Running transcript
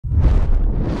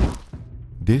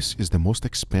This is the most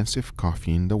expensive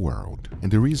coffee in the world,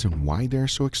 and the reason why they're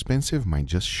so expensive might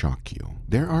just shock you.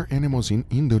 There are animals in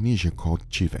Indonesia called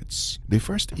civets. They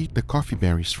first eat the coffee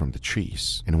berries from the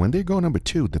trees, and when they go number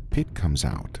 2, the pit comes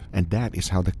out, and that is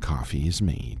how the coffee is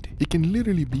made. It can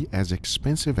literally be as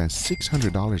expensive as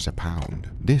 $600 a pound.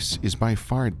 This is by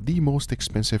far the most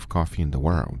expensive coffee in the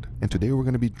world, and today we're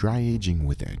going to be dry aging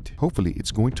with it. Hopefully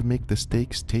it's going to make the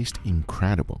steaks taste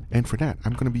incredible, and for that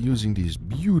I'm going to be using these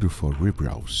beautiful rib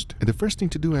roast. And the first thing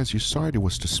to do, as you saw it,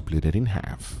 was to split it in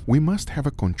half. We must have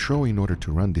a control in order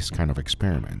to run this kind of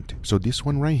experiment. So this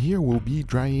one right here will be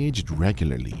dry aged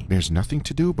regularly. There's nothing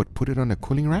to do but put it on a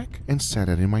cooling rack and set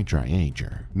it in my dry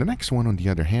ager. The next one, on the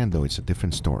other hand, though, it's a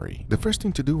different story. The first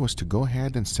thing to do was to go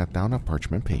ahead and set down a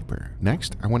parchment paper.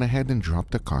 Next, I went ahead and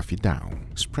dropped the coffee down,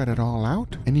 spread it all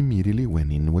out, and immediately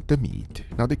went in with the meat.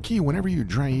 Now the key whenever you're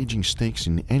dry aging steaks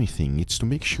in anything, it's to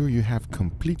make sure you have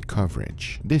complete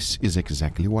coverage. This is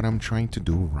exactly what I'm trying to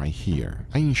do right here.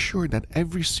 I ensured that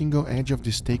every single edge of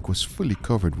the steak was fully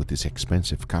covered with this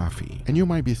expensive coffee. And you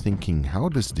might be thinking, how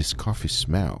does this coffee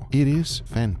smell? It is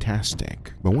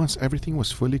fantastic. But once everything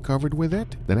was fully covered with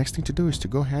it, the next thing to do is to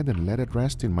go ahead and let it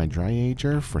rest in my dry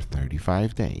ager for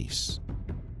 35 days.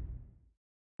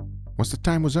 Once the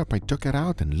time was up, I took it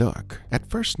out and look. At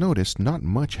first notice, not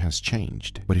much has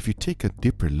changed. But if you take a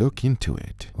deeper look into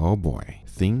it, oh boy,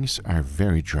 things are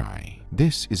very dry.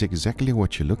 This is exactly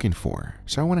what you're looking for.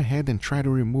 So I went ahead and tried to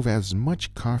remove as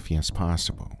much coffee as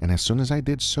possible. And as soon as I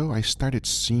did so, I started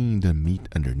seeing the meat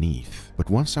underneath. But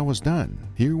once I was done,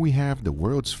 here we have the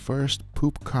world's first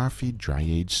poop coffee dry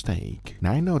aged steak.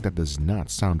 Now I know that does not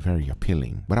sound very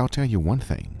appealing, but I'll tell you one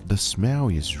thing. The smell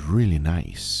is really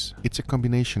nice. It's a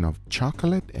combination of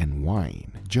chocolate and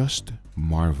wine. Just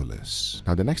marvelous.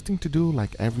 Now the next thing to do,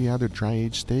 like every other dry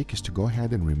aged steak, is to go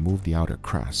ahead and remove the outer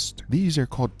crust. These are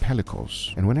called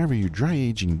pellicles, and whenever you're dry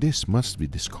aging, this must be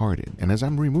discarded. And as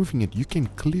I'm removing it, you can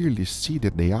clearly see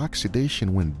that the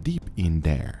oxidation went deep in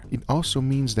there. It also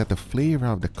means that the flavor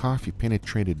of the coffee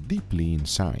penetrated deeply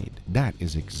inside. That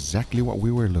is exactly what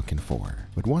we were looking for.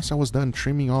 But once I was done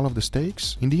trimming all of the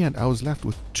steaks, in the end I was left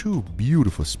with 2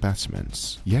 beautiful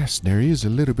specimens. Yes, there is a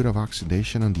little bit of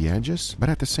oxidation on the edges, but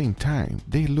at the same time,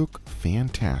 they look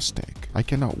fantastic. I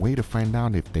cannot wait to find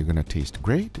out if they're gonna taste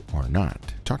great or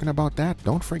not. Talking about that,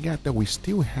 don't forget that we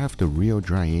still have the real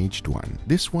dry aged one.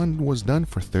 This one was done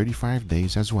for 35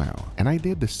 days as well, and I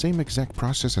did the same exact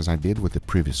process as I did with the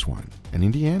previous one. And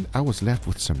in the end, I was left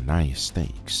with some nice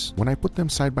steaks. When I put them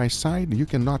side by side, you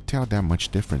cannot tell that much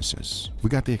differences. We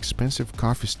got the expensive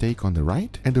coffee steak on the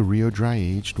right and the real dry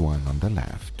aged one on the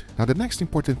left. Now the next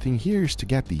important thing here is to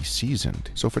get these seasoned.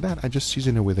 So for that, I just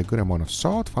season it with a good amount of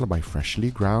salt followed by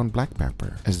freshly ground black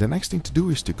pepper. As the next thing to do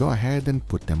is to go ahead and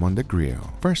put them on the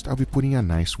grill. First, I'll be putting a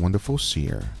nice wonderful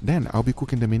sear. Then I'll be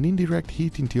cooking them in indirect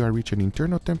heat until I reach an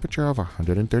internal temperature of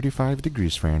 135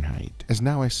 degrees Fahrenheit. As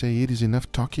now I say, it is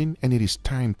enough talking and it is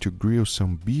time to grill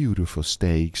some beautiful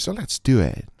steaks. So let's do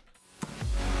it.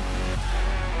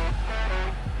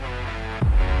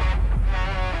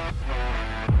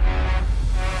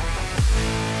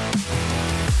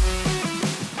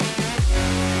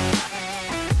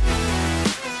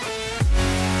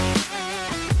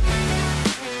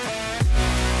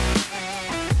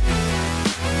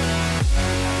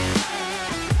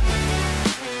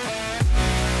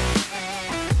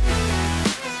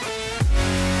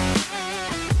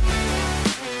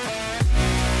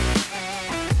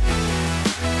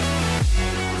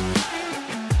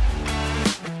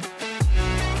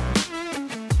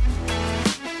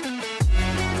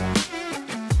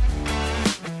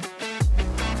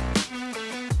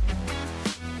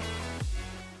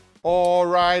 All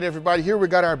right, everybody, here we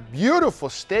got our beautiful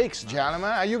steaks,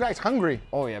 gentlemen. Are you guys hungry?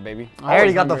 Oh yeah, baby. I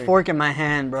already got the fork in my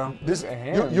hand, bro.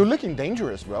 You're looking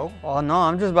dangerous, bro. Oh no,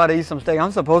 I'm just about to eat some steak.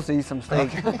 I'm supposed to eat some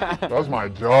steak. That's my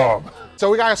job.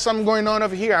 So we got something going on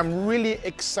over here. I'm really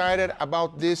excited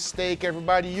about this steak,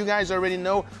 everybody. You guys already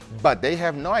know, but they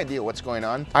have no idea what's going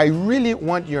on. I really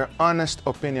want your honest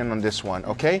opinion on this one,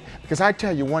 okay? Because I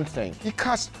tell you one thing, it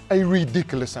costs a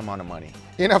ridiculous amount of money.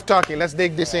 Enough talking, let's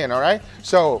dig this in, all right?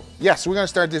 So, yes, we're gonna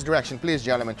start this direction. Please,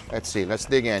 gentlemen, let's see, let's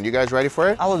dig in. You guys ready for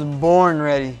it? I was born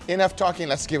ready. Enough talking,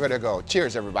 let's give it a go.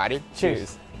 Cheers, everybody.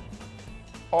 Cheers.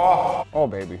 Oh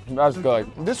baby, that's good.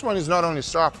 This one is not only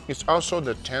soft, it's also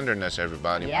the tenderness,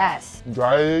 everybody. Yes.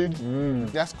 Dry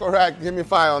aged? That's correct, give me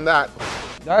 5 on that.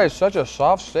 That is such a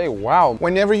soft steak, wow.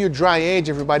 Whenever you dry age,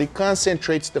 everybody,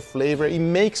 concentrates the flavor, it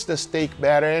makes the steak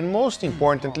better, and most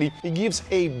importantly, it gives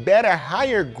a better,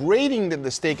 higher grading than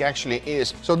the steak actually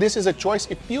is. So this is a choice,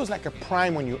 it feels like a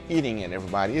prime when you're eating it,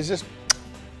 everybody. It's just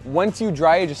Once you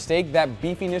dry age a steak, that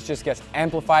beefiness just gets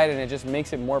amplified and it just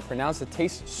makes it more pronounced. It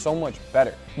tastes so much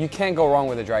better. You can't go wrong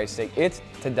with a dry aged steak. It's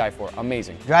to die for.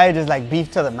 Amazing. Dry age is like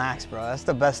beef to the max, bro. That's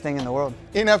the best thing in the world.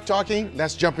 Enough talking,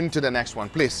 let's jump into the next one.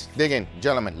 Please, dig in.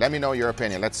 Gentlemen, let me know your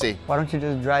opinion. Let's see. Why don't you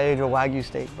just dry age a Wagyu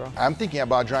steak, bro? I'm thinking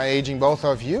about dry aging both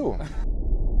of you.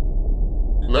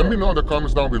 Let me know in the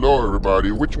comments down below,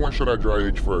 everybody. Which one should I dry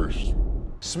age first?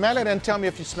 Smell it and tell me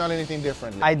if you smell anything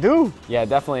differently. I do. Yeah,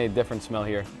 definitely a different smell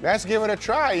here. Let's give it a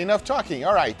try. Enough talking.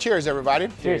 All right, cheers, everybody.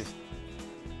 Cheers.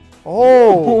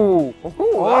 Oh.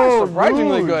 That's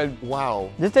surprisingly dude. good.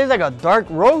 Wow. This tastes like a dark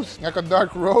roast. Like a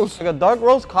dark roast. Like a dark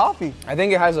roast coffee. I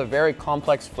think it has a very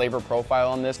complex flavor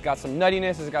profile on this. It's got some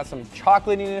nuttiness, it's got some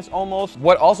chocolatiness almost.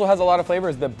 What also has a lot of flavor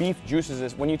is the beef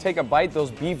juices. When you take a bite,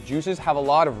 those beef juices have a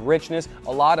lot of richness,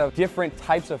 a lot of different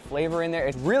types of flavor in there.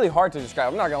 It's really hard to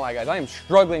describe. I'm not gonna lie, guys. I am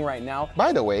struggling right now.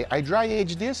 By the way, I dry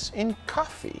aged this in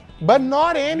coffee, but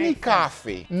not any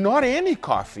coffee. Not any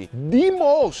coffee. The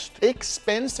most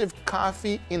expensive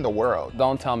coffee in the world.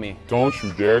 Don't tell me Don't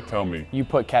you dare tell me. you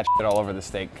put cat shit all over the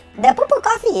steak. The poo-poo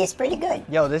coffee is pretty good.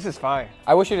 Yo, this is fire.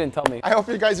 I wish you didn't tell me. I hope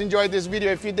you guys enjoyed this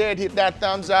video. If you did, hit that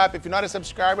thumbs up. If you're not a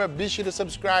subscriber, be sure to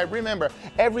subscribe. Remember,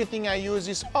 everything I use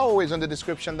is always in the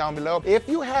description down below. If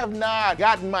you have not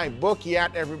gotten my book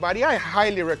yet, everybody, I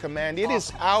highly recommend it. It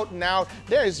is out now.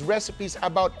 There is recipes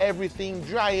about everything,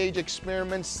 dry age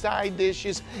experiments, side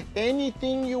dishes,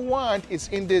 anything you want is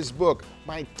in this book.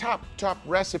 My top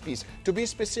recipes. To be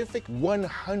specific,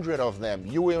 100 of them.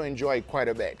 You will enjoy quite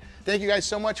a bit. Thank you guys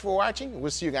so much for watching.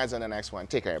 We'll see you guys on the next one.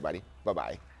 Take care, everybody.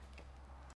 Bye-bye.